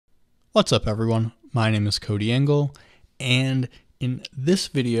What's up, everyone? My name is Cody Engel, and in this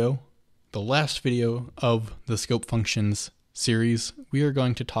video, the last video of the scope functions series, we are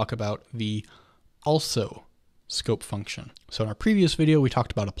going to talk about the also scope function. So in our previous video, we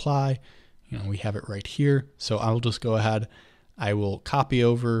talked about apply. We have it right here. So I'll just go ahead. I will copy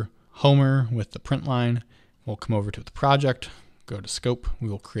over Homer with the print line. We'll come over to the project, go to scope. We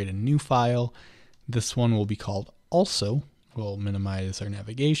will create a new file. This one will be called also. We'll minimize our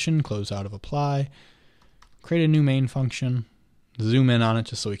navigation, close out of apply, create a new main function, zoom in on it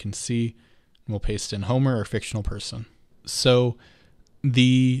just so we can see. We'll paste in Homer, or fictional person. So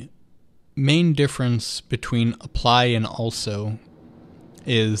the main difference between apply and also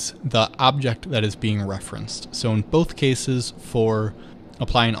is the object that is being referenced. So in both cases for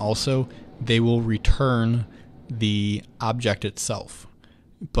apply and also, they will return the object itself.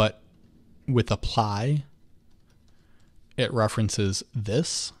 But with apply, it references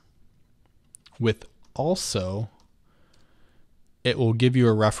this. With also, it will give you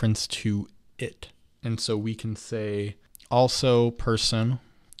a reference to it. And so we can say also person,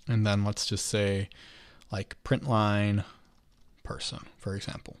 and then let's just say like print line person, for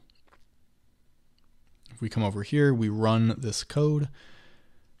example. If we come over here, we run this code,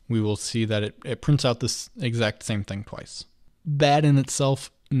 we will see that it prints out this exact same thing twice. That in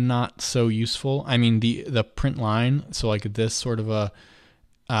itself, not so useful. I mean, the print line, so like this sort of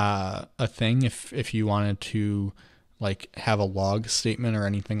a thing, if you wanted to like have a log statement or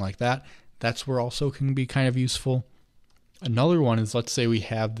anything like that, that's where also can be kind of useful. Another one is, let's say we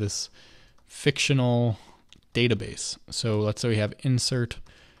have this fictional database. So let's say we have insert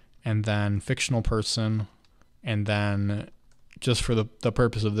and then fictional person, and then just for the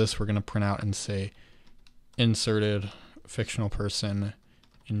purpose of this, we're going to print out and say inserted fictional person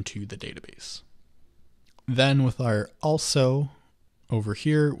into the database. Then with our also over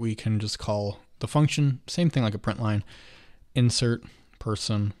here, we can just call the function, same thing like a print line, insert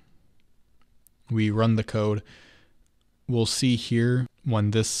person. We run the code. We'll see here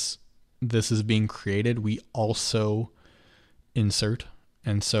when this is being created, we also insert.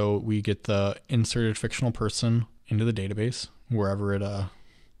 And so we get the inserted fictional person into the database, wherever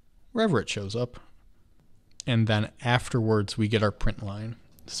it shows up. And then afterwards, we get our print line.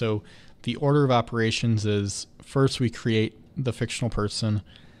 So the order of operations is, first we create the fictional person,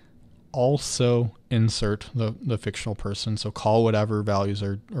 also insert the fictional person. So call whatever values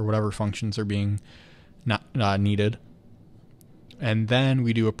or whatever functions are being not needed. And then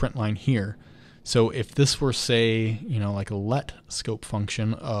we do a print line here. So if this were, say, like a let scope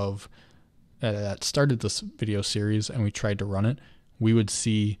function of that started this video series and we tried to run it, we would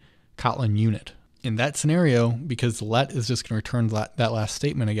see Kotlin unit. In that scenario, because let is just going to return that last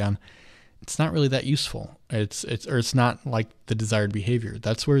statement again, it's not really that useful. It's not like the desired behavior.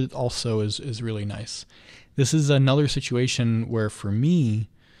 That's where it also is really nice. This is another situation where, for me,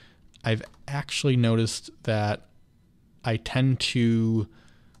 I've actually noticed that I tend to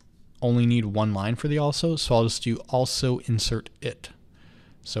only need one line for the also, so I'll just do also insert it.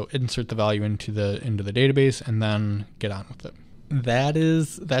 So insert the value into the database and then get on with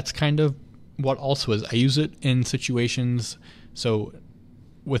it. That's kind of what also is. I use it in situations. So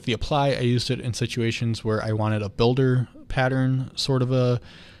with the apply, I used it in situations where I wanted a builder pattern sort of a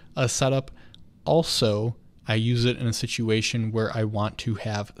setup. Also, I use it in a situation where I want to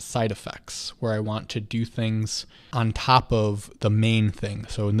have side effects, where I want to do things on top of the main thing.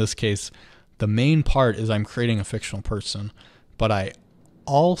 So in this case, the main part is I'm creating a fictional person, but I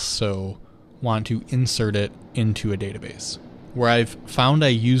also want to insert it into a database. Where I've found I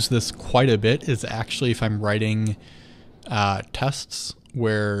use this quite a bit is actually if I'm writing tests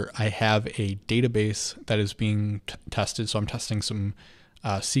where I have a database that is being tested. So I'm testing some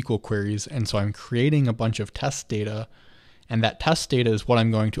SQL queries, and so I'm creating a bunch of test data, and that test data is what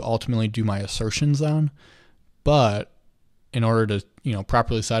I'm going to ultimately do my assertions on. But in order to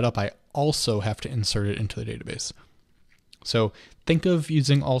properly set up, I also have to insert it into the database. So think of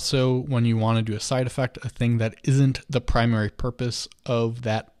using also when you want to do a side effect, a thing that isn't the primary purpose of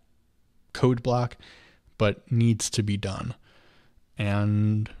that code block, but needs to be done.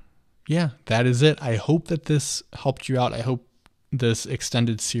 And yeah, that is it. I hope that this helped you out. I hope this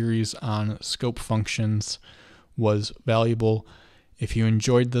extended series on scope functions was valuable. If you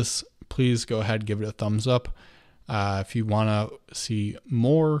enjoyed this, please go ahead and give it a thumbs up. If you want to see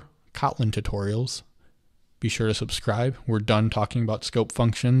more Kotlin tutorials, be sure to subscribe. We're done talking about scope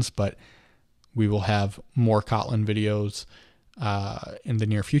functions, but we will have more Kotlin videos in the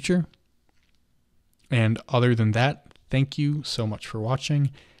near future. And other than that, thank you so much for watching,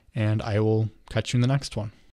 and I will catch you in the next one.